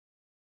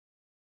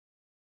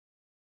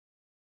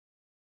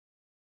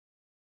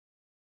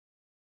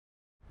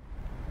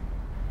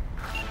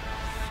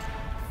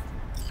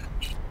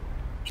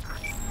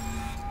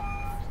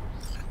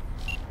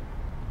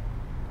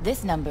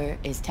This number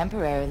is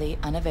temporarily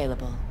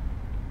unavailable.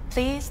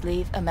 Please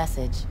leave a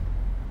message.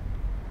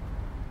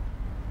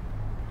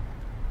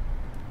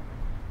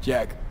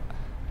 Jack,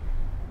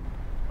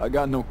 I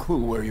got no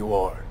clue where you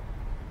are.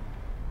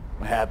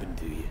 What happened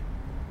to you?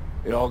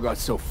 It all got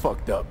so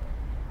fucked up.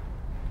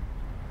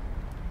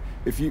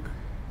 If you're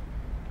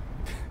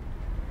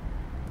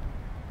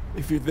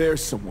there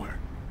somewhere...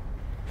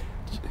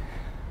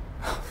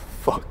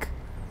 Fuck.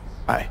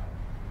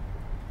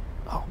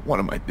 Oh, what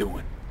am I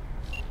doing?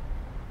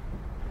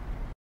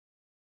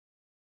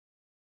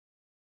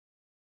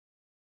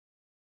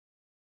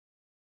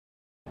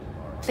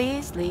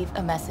 Please leave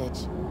a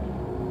message.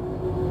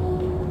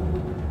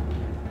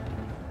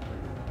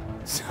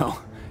 So,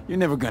 you're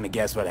never gonna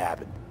guess what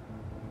happened.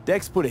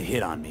 Dex put a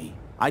hit on me.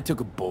 I took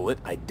a bullet,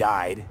 I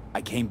died,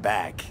 I came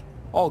back.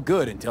 All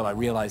good until I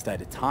realized I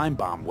had a time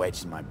bomb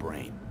wedged in my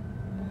brain.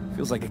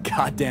 Feels like a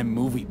goddamn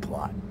movie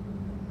plot.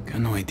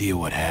 Got no idea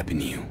what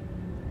happened to you.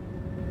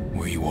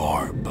 Where you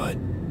are, but...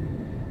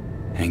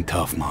 hang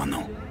tough,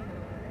 mano.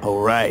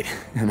 Oh right,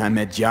 and I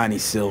met Johnny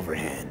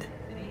Silverhand.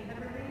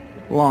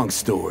 Long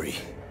story.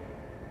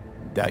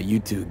 Doubt you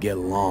two get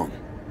along.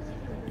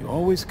 You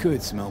always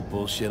could smell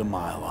bullshit a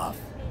mile off.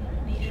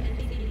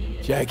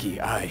 Jackie,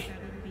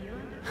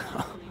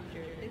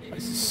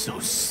 this is so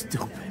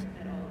stupid.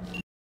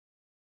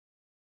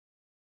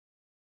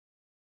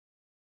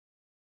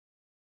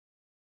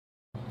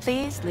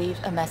 Please leave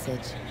a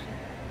message.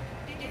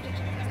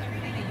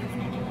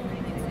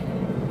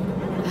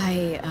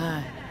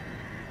 I,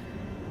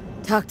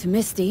 talked to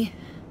Misty.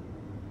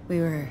 We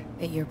were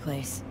at your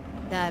place.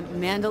 That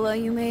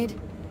mandala you made?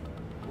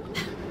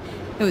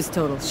 It was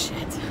total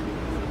shit.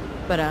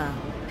 But,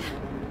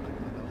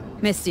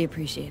 Misty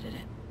appreciated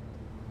it.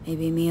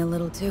 Maybe me a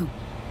little too.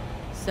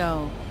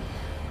 So,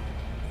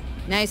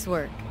 nice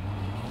work.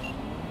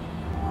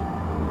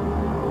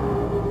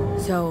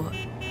 So,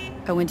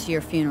 I went to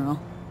your funeral.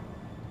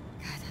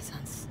 God, that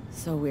sounds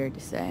so weird to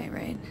say,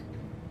 right?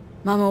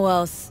 Mama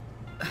Wells...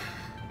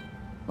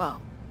 well,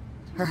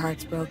 her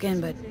heart's broken,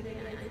 but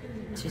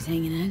she's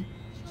hanging in.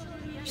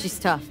 She's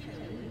tough.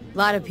 A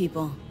lot of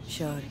people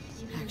showed,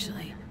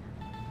 actually.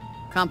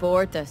 Campo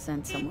Horta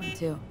sent someone,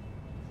 too.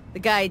 The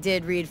guy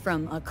did read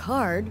from a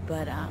card,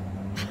 but,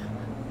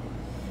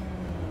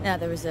 yeah,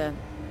 there was a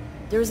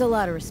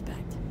lot of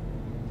respect.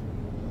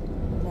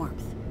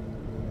 Warmth.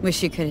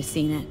 Wish you could have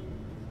seen it,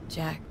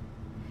 Jack.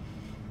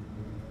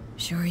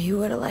 Sure you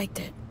would have liked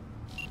it.